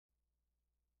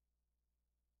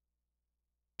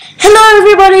Hello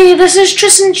everybody, this is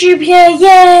Tristan Tube here,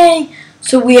 yay!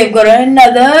 So we have got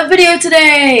another video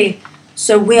today.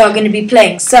 So we are going to be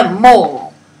playing some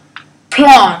more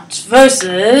Plants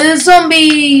vs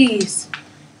Zombies.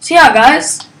 So yeah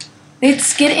guys,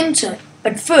 let's get into it.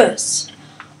 But first,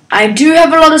 I do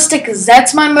have a lot of stickers,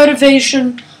 that's my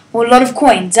motivation, or a lot of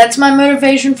coins, that's my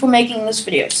motivation for making this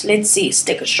video. So let's see,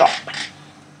 sticker shop.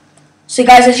 So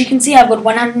guys, as you can see, I've got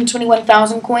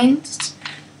 121,000 coins.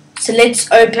 So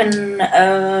let's open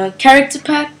a character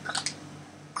pack.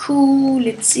 Cool,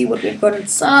 let's see what we've got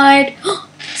inside.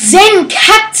 Zen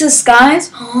Cactus,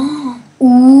 guys.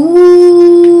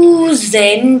 Ooh,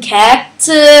 Zen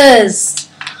Cactus.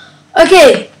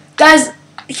 Okay, guys,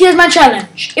 here's my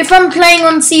challenge. If I'm playing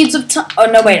on Seeds of Time... Oh,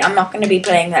 no, wait, I'm not going to be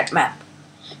playing that map.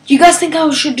 Do you guys think I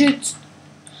should do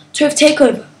Turf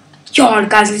Takeover? Yo,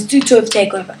 guys, let's do Turf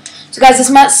Takeover. So, guys, this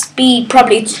must be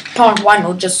probably part 1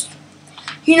 or just...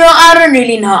 You know, I don't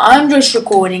really know. I'm just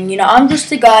recording. You know, I'm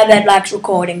just a guy that likes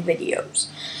recording videos.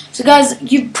 So, guys,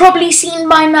 you've probably seen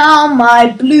by now my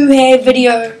blue hair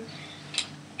video.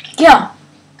 Yeah.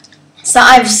 So,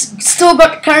 I've still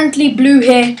got currently blue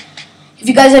hair. If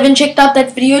you guys haven't checked out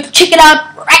that video, check it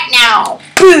out right now.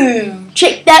 Boom.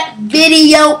 Check that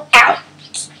video out.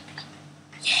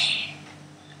 Yeah.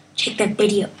 Check that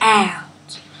video out.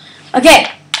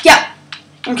 Okay. Yeah.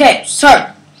 Okay,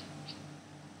 so...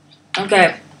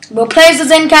 Okay, we'll play as the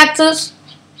Zen Cactus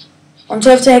on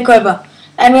Turf Takeover,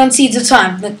 and we're on Seeds of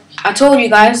Time. I told you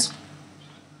guys.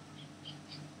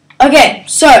 Okay,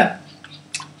 so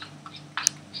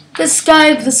this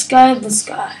guy.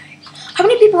 How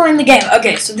many people are in the game?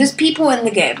 Okay, so there's people in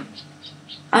the game.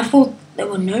 I thought there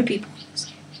were no people in this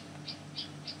game.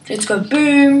 Let's go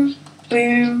boom,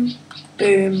 boom,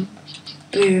 boom,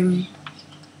 boom,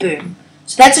 boom.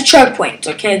 So that's a choke point,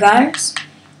 okay, guys?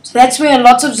 So that's where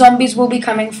lots of zombies will be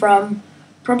coming from,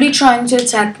 probably trying to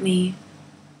attack me.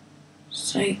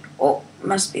 So, oh,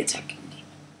 must be attacking me.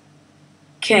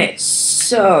 Okay,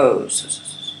 so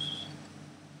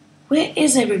where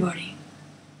is everybody?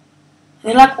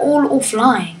 They're like all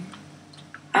offline.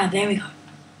 Ah, there we go.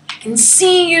 I can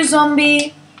see you,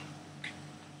 zombie.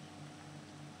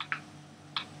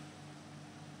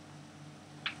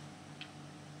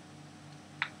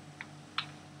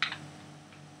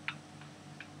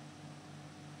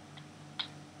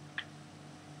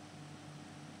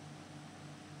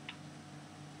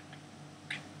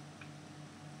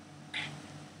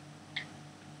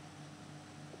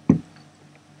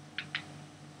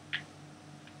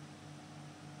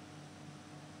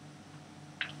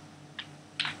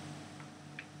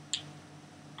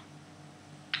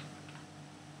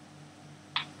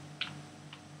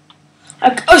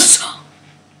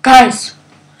 Guys,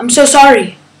 I'm so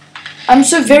sorry. I'm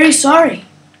so very sorry.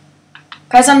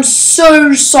 Guys, I'm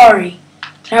so sorry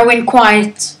that I went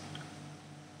quiet.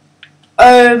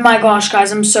 Oh my gosh,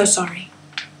 guys, I'm so sorry.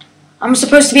 I'm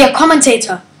supposed to be a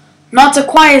commentator, not a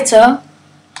quieter.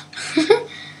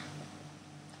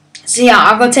 So yeah,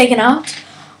 I got taken out.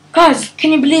 Guys,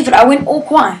 can you believe it? I went all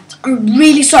quiet. I'm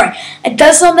really sorry. It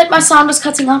does sound that my sound is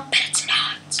cutting out, but it's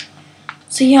not.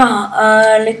 So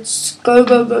yeah, let's go.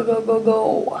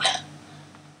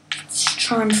 Let's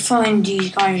try and find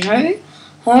these guys, hey?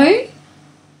 Hey?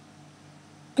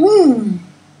 Boom.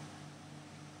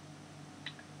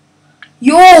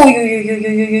 Yo.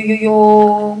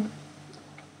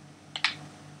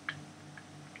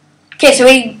 Okay, so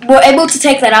we were able to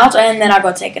take that out, and then I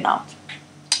got taken out.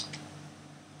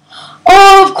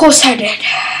 Oh, of course I did.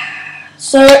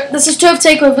 So, this is Turf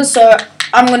Takeover, so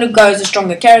I'm going to go as a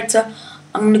stronger character.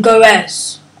 I'm going to go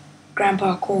as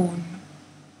Grandpa Corn.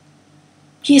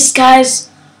 Yes, guys,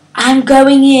 I'm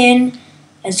going in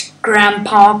as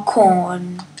Grandpa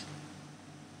Corn.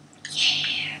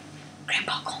 Yeah,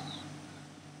 Grandpa Corn.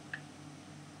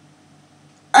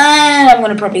 And I'm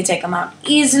going to probably take him out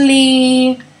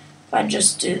easily. If I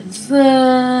just do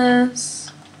this.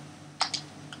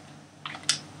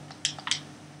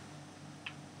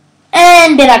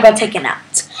 And then I got taken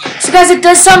out. So guys, it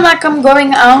does sound like I'm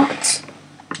going out,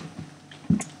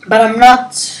 but I'm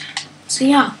not. So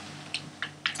yeah.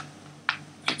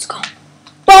 Let's go.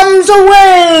 Bombs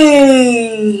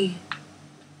away!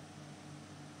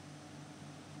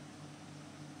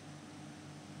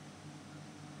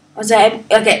 Was that?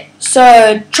 Okay, so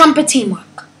Chomper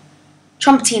teamwork.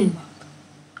 Chomper teamwork.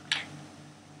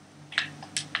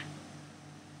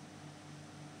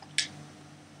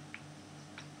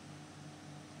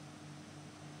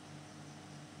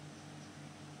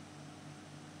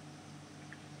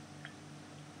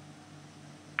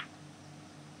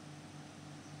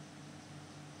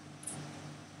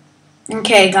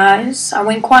 Okay, guys, I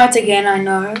went quiet again, I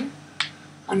know.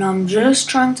 And I'm just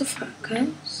trying to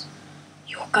focus.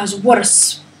 Yo, guys, what a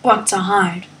spot to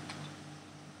hide.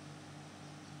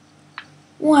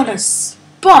 What a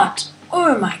spot.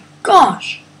 Oh my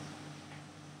gosh.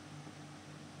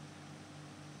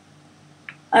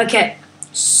 Okay,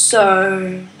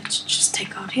 so let's just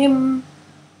take out him.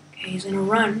 Okay, he's gonna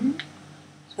run.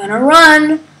 He's gonna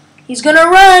run. He's gonna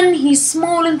run. He's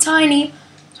small and tiny,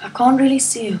 so I can't really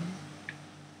see him.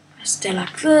 I stay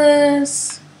like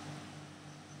this.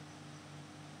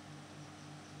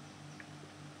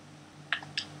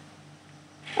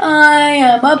 I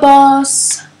am a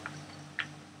boss.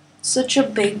 Such a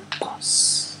big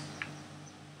boss.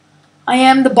 I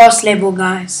am the boss level,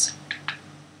 guys.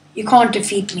 You can't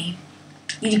defeat me.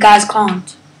 You guys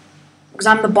can't. Because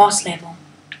I'm the boss level.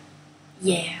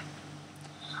 Yeah.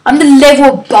 I'm the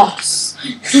level boss.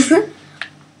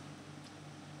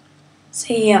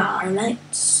 So yeah,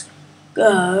 let's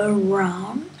go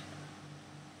around.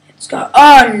 Let's go.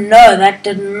 Oh no, that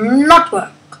did not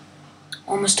work.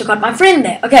 Almost took out my friend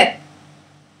there. Okay.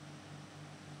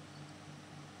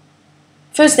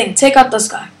 First thing, take out this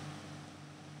guy.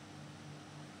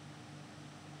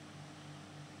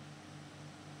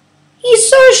 He's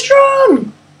so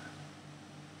strong.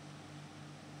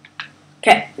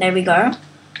 Okay, there we go.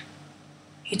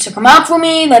 He took him out for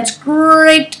me. That's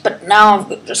great. But now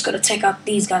I've just got to take out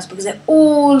these guys because they're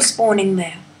all spawning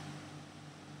there.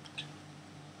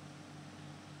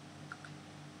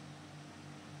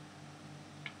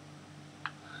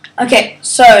 Okay,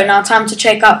 so now time to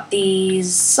check out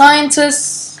these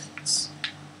scientists.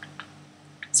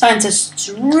 Scientists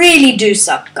really do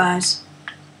suck, guys.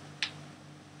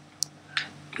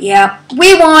 Yeah,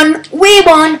 we won! We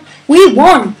won! We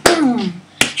won!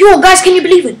 Yo, guys, can you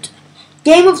believe it?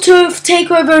 Game of Turf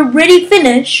Takeover already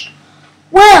finished?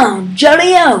 Wow,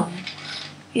 jolly-o.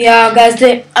 Yeah, guys,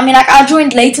 I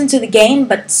joined late into the game,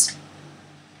 but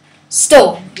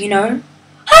still, you know.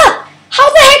 Huh! How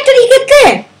the heck did he get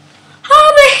there?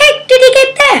 How the heck did he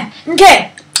get there?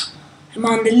 Okay, I'm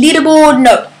on the leaderboard.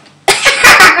 No.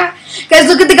 Guys,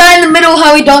 look at the guy in the middle,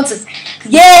 how he dances.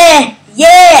 Yeah,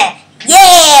 yeah,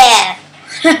 yeah.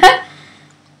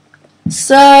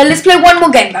 So let's play one more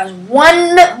game, guys.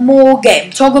 One more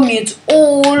game. Toggle mute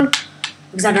all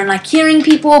because I don't like hearing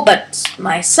people, but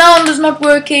my sound is not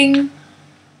working.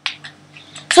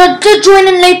 So I did join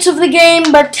in late of the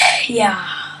game, but yeah.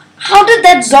 How did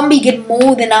that zombie get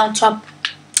more than our top?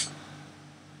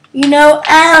 You know,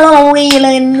 I don't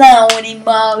really know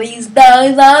anymore these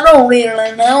days. I don't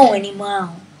really know anymore.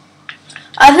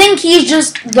 I think he's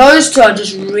just, those two are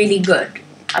just really good.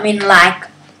 I mean, like,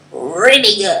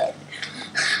 really good.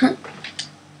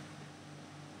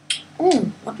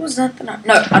 Oh, what was that?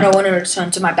 No, I don't want to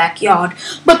return to my backyard.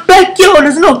 My backyard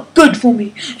is not good for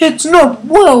me. It's not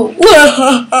well.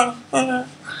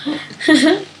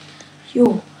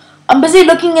 Yo, I'm busy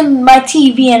looking in my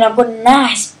TV and I've got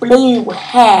nice blue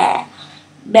hair.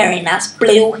 Very nice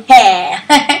blue hair.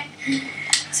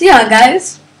 So yeah,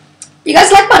 guys. You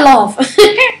guys like my laugh?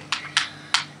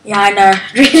 Yeah, I know.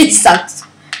 It really sucks.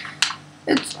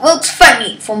 It's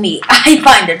funny for me. I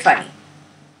find it funny.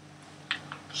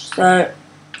 So,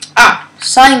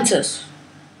 scientist,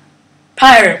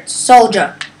 pirate,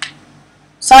 soldier,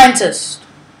 scientist,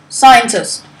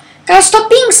 scientist. Guys, stop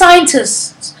being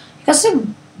scientists. You guys are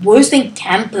worse than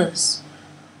campers.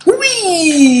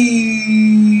 Whee!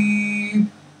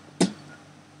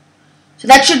 So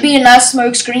that should be a nice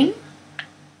smoke screen.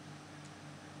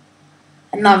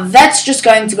 And now that's just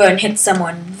going to go and hit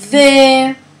someone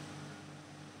there.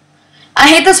 I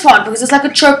hate this part because it's like a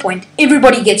choke point.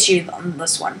 Everybody gets you on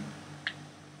this one.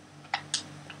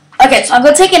 Okay, so I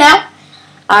got taken out.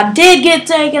 I did get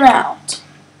taken out.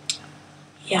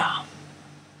 Yeah.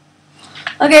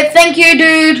 Okay, thank you,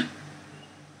 dude.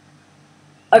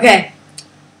 Okay.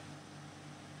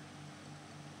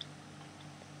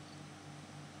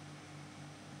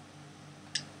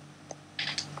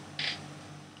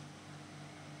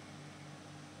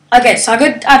 Okay, so I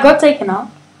got taken out.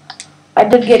 I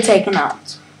did get taken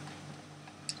out.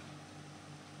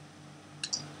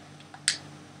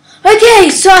 Okay,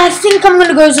 so I think I'm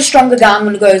gonna go as the stronger guy. I'm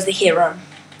gonna go as the hero.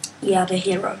 Yeah, the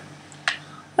hero.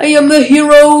 I am the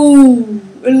hero.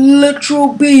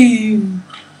 Electro beam.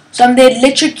 So I'm the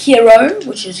electric hero,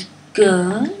 which is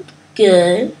good.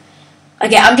 Good.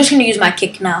 Okay, I'm just gonna use my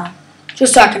kick now,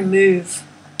 just so I can move.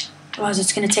 Otherwise,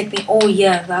 it's gonna take me all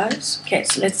year, guys. Okay,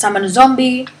 so let's summon a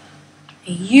zombie.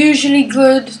 Usually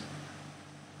good.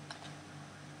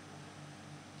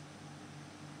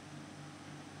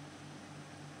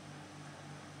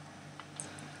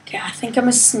 Okay, I think I'm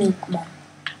a sneak one.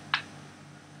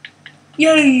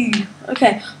 Yay!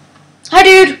 Okay. Hi,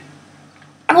 dude.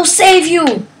 I will save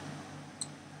you.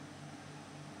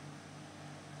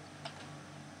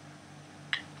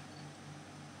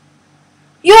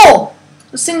 Yo!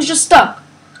 This thing's just stuck.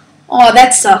 Oh,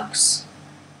 that sucks.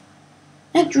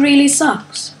 That really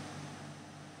sucks.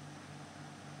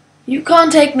 You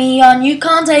can't take me on. You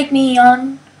can't take me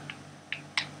on.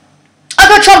 I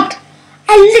got chomped.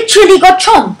 I literally got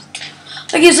chomped.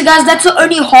 Okay, so guys, that's the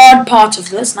only hard part of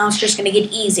this. Now it's just going to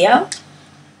get easier.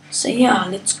 So yeah,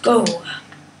 let's go.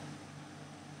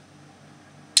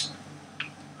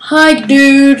 Hi,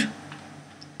 dude.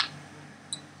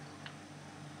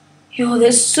 Yo,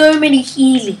 there's so many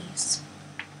Heelys.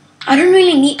 I don't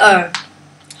really need... Oh.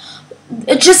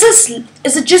 It just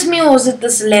is it just me or is it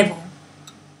this level?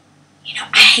 You know,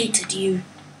 I hated you.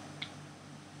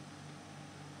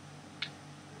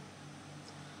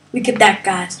 Look at that,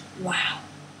 guys. Wow.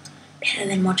 Better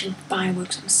than watching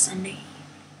fireworks on Sunday.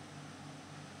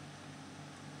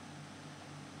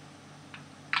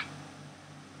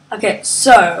 Okay,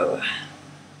 so...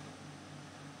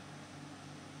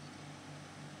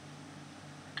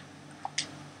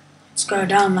 let's go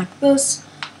down like this.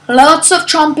 Lots of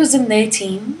chompers in their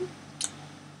team.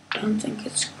 Don't think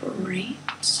it's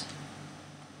great.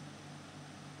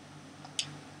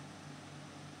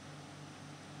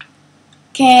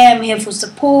 Okay, I'm here for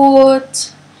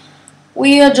support.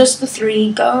 We are just the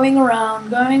three going around,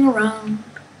 going around.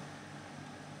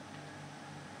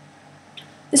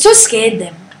 This so scared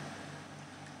them.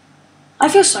 I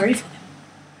feel sorry for them.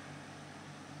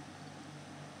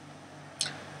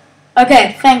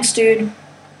 Okay, thanks, dude.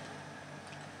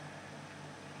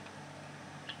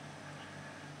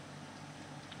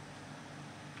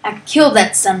 I killed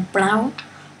that sunflower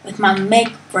with my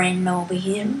make friend over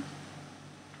here.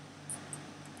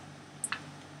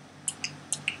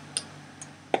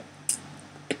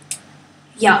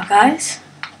 Yeah, guys.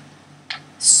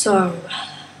 So...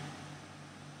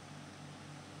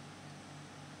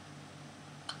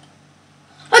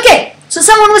 okay, so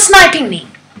someone was sniping me.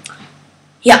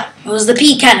 Yeah, it was the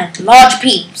P cannon. Large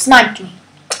P sniped me.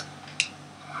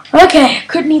 Okay,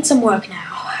 could need some work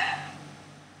now.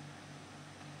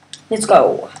 Let's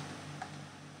go.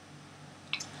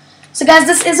 So guys,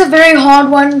 this is a very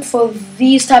hard one for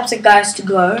these types of guys to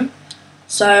go.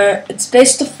 So it's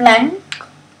best to flank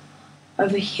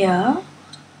over here.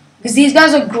 Because these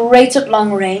guys are great at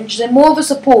long range. They're more of a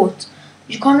support.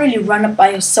 You can't really run it by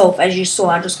yourself. As you saw,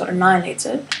 I just got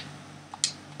annihilated.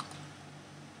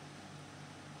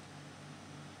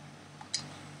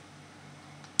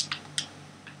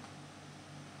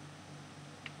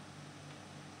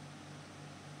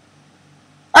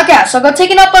 Okay, so I got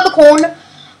taken out by the corn.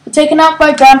 Got taken out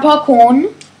by Grandpa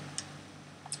Corn.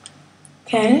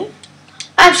 Okay.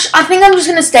 I think I'm just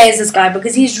going to stay as this guy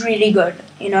because he's really good,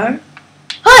 you know.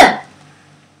 Huh!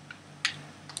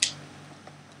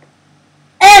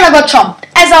 And I got chomped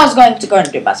as I was going to go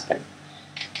and do my spin.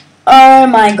 Oh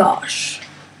my gosh.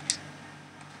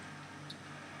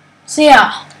 So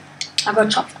yeah, I got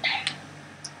chomped.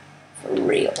 For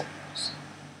real.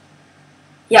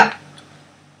 Yeah.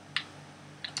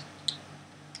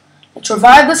 Let's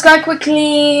revive this guy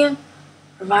quickly.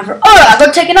 Revive her. Oh, I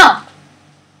got taken out.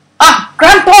 Ah,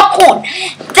 Grandpa Corn.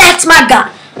 That's my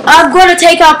guy. I'm going to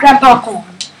take out Grandpa Corn.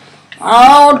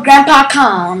 Oh, Grandpa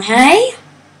Corn, hey?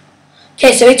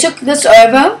 Okay, so we took this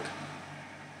over.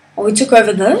 Or we took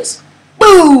over this.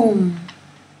 Boom!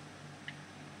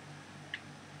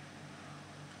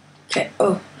 Okay,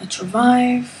 oh, let's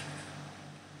revive.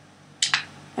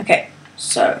 Okay,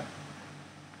 so...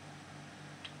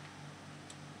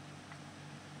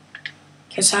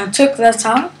 okay, so I took that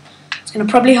out. It's going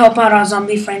to probably help out our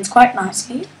zombie friends quite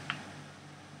nicely.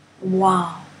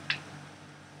 Wow.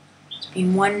 It's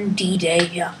been one D-Day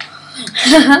here.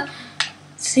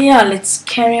 So yeah, let's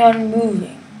carry on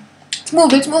moving. Let's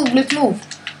move, let's move, let's move.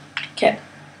 Okay.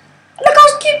 Look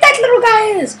how cute that little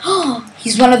guy is. Oh,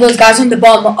 he's one of those guys on the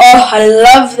bomb. Oh, I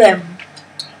love them.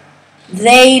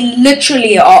 They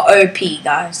literally are OP,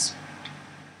 guys.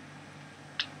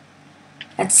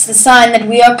 That's the sign that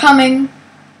we are coming.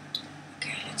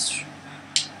 Okay, let's...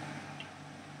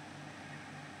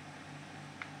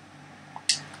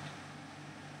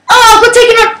 oh, I got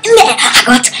taken out in there. I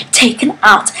got taken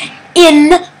out in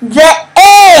the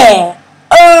air.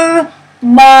 Oh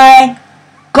my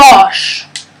gosh.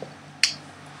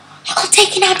 I got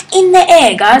taken out in the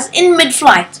air, guys, in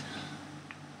mid-flight.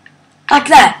 Like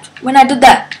that. When I did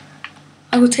that,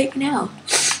 I got taken out.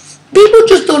 People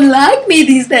just don't like me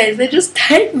these days. They just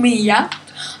hate me, yeah?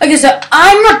 Okay, so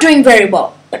I'm not doing very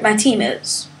well, but my team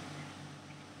is.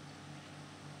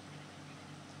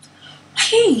 My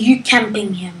hear you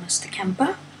camping here, Mr.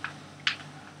 Camper.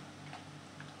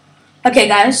 Okay,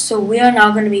 guys, so we are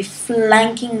now going to be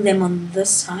flanking them on this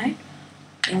side.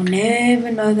 They'll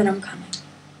never know that I'm coming.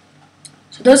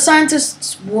 So those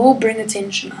scientists will bring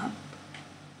attention up.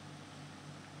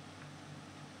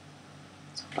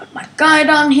 So put my guy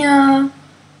down here.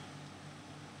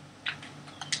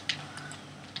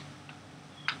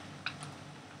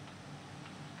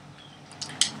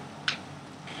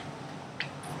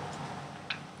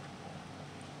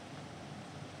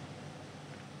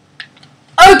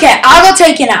 Okay, I got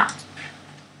taken out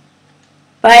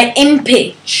by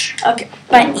Impeach. Okay,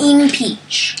 by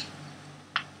Impeach.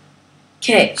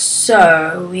 Okay,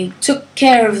 so we took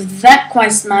care of that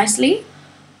quite nicely.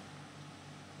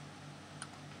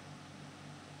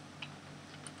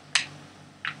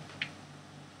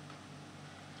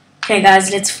 Okay,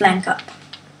 guys, let's flank up.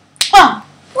 Oh,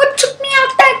 what took me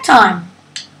out that time?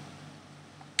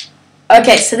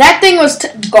 Okay, so that thing was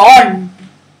gone.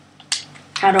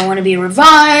 I don't want to be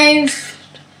revived.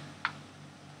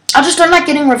 I just don't like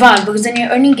getting revived because then you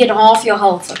only get half your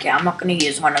health. Okay, I'm not going to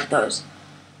use one of those.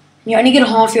 You only get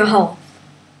half your health.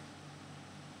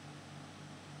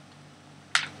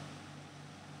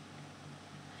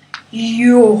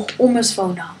 You almost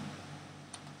fell down.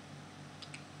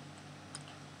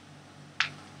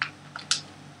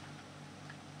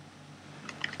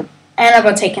 And I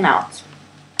got taken out.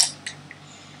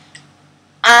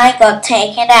 I got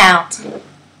taken out.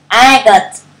 I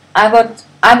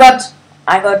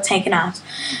got taken out.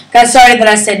 Guys, sorry that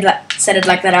I said it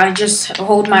like that. I just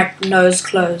hold my nose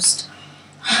closed.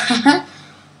 I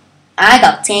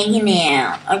got taken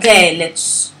out. Okay,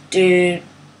 let's do.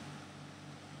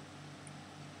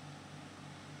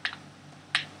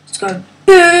 Let's go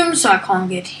boom, so I can't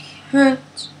get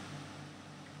hurt.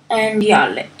 And yeah,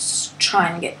 let's try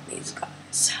and get these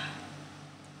guys.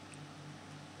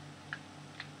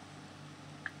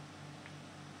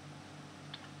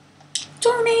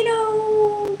 Tornado!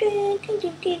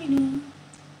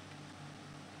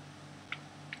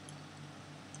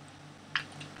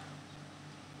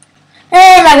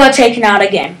 And I got taken out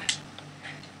again.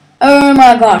 Oh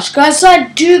my gosh, guys, so I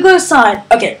do go silent.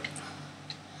 Okay.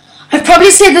 I've probably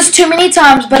said this too many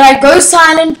times, but I go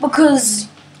silent because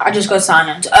I just go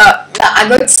silent. I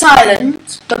go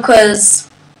silent because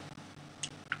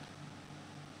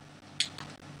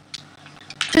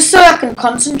just so I can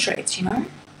concentrate, you know?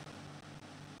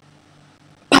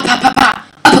 Pa pa pa pa,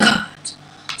 uppercut.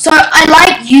 So I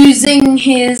like using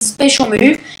his special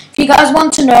move. If you guys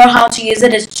want to know how to use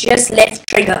it, it's just left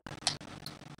trigger.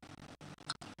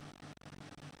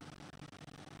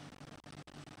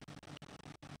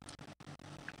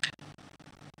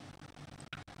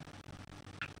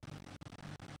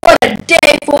 What a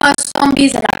day for us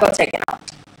zombies, and I got taken out.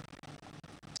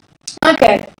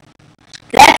 Okay.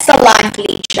 That's the life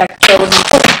leech that killed me.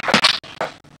 Oh,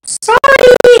 sorry!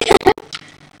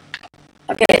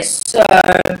 Okay, so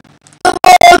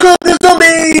the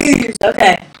zombies!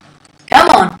 Okay. Come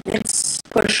on, let's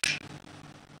push.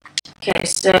 Okay,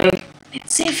 so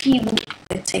let's see if he will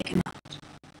get taken out.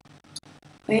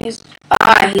 Where's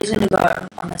he's gonna go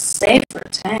on a safer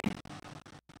tank.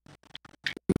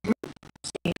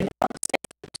 So he's gonna go on a safer.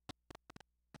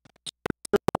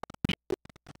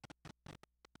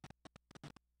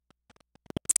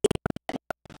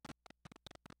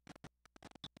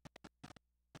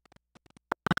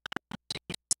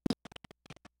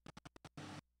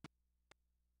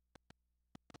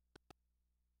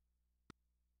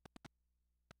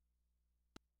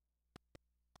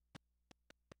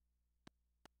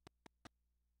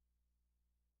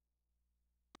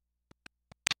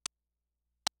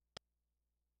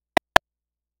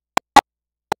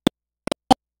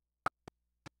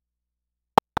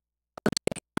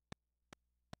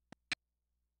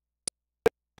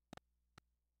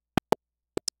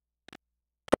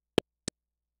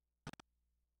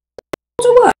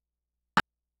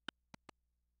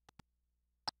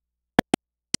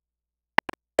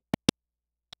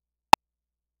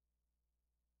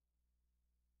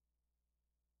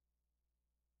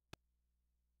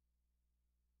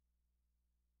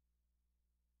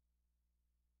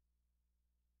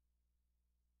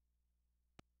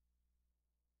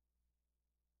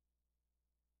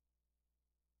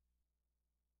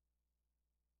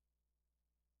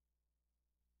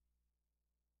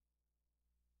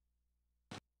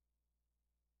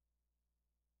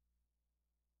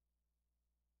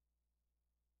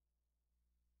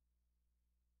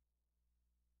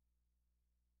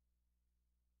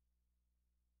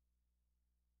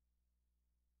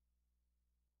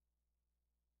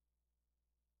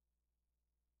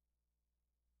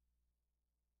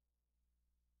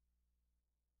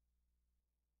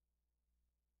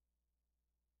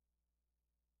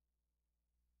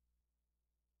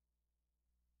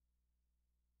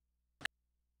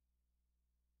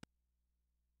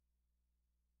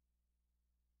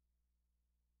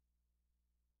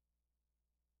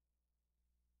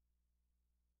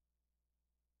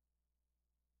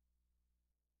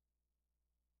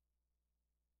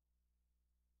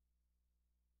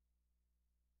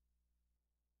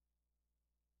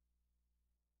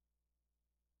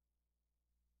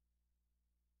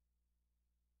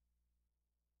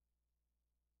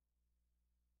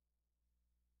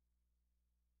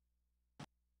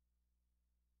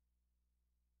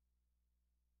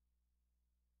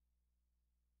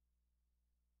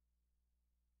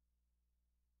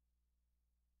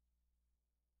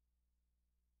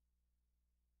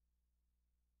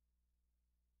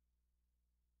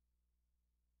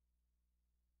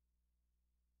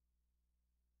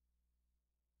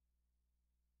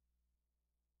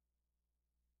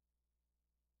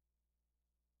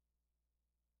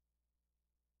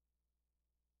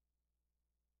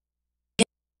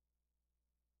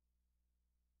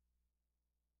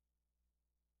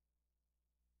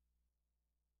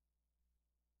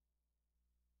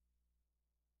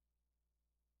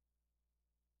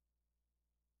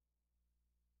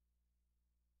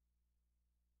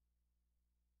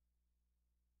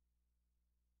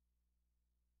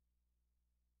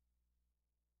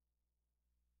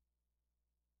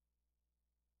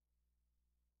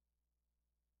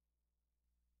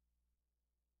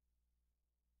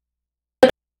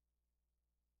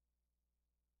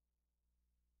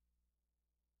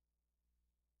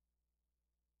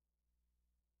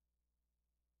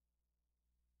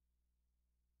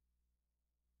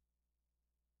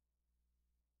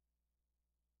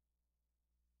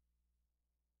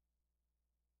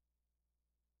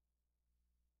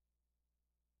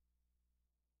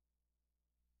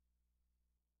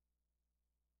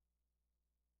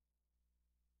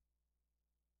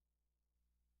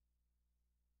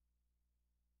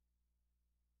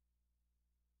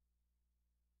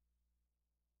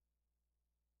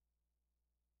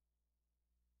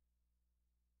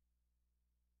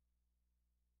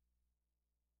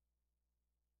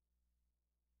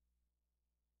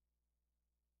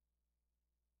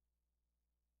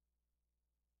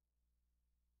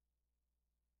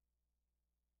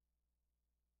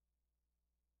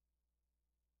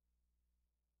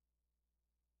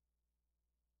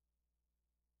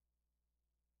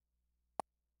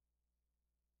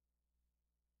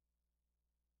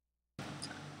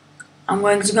 I'm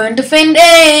going to go and defend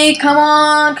A. Come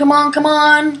on, come on, come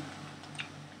on.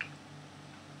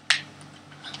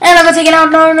 And I'm gonna take it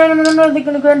out. No, no, no, no, no. They're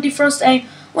gonna go and defrost A.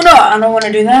 Oh no, I don't want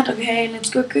to do that. Okay, let's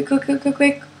go quick, quick, quick, quick,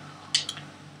 quick.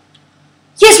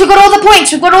 Yes, we got all the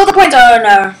points. We got all the points. Oh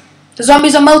no, the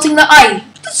zombies are melting the ice.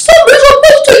 The zombies are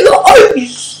melting the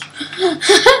ice.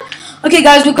 Okay,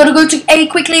 guys, we've got to go to A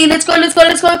quickly. Let's go, let's go,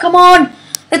 let's go. Come on.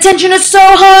 The tension is so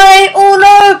high. Oh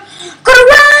no, gotta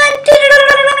run.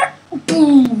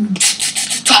 Boom.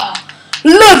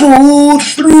 Level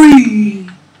 3.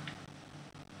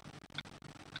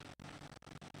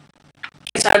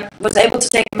 So I was able to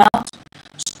take him out.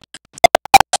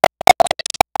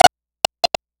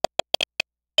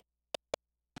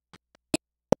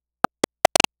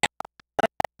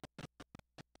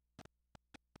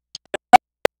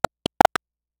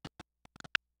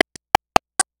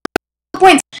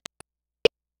 Points.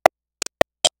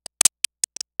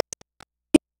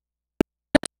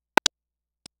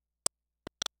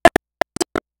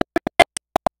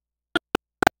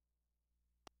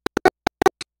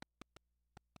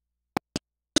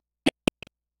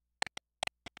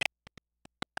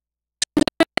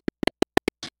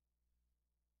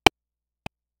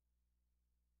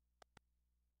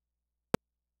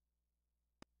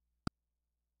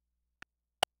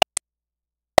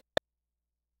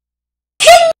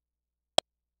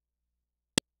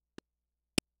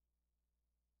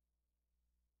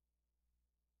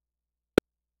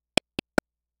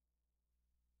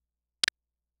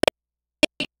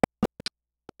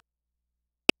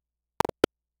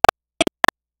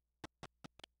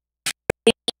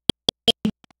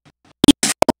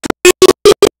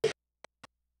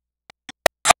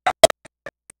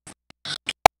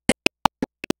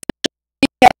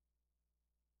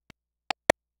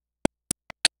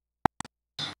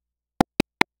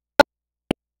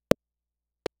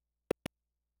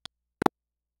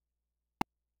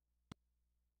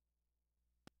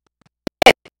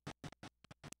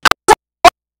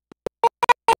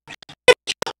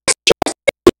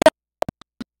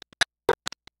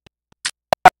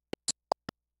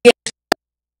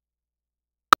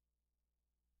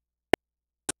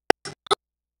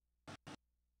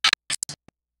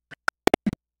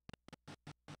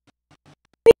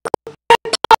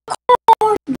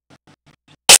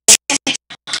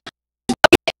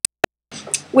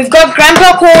 We've got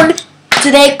Grandpa Corn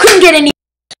today. Couldn't get any.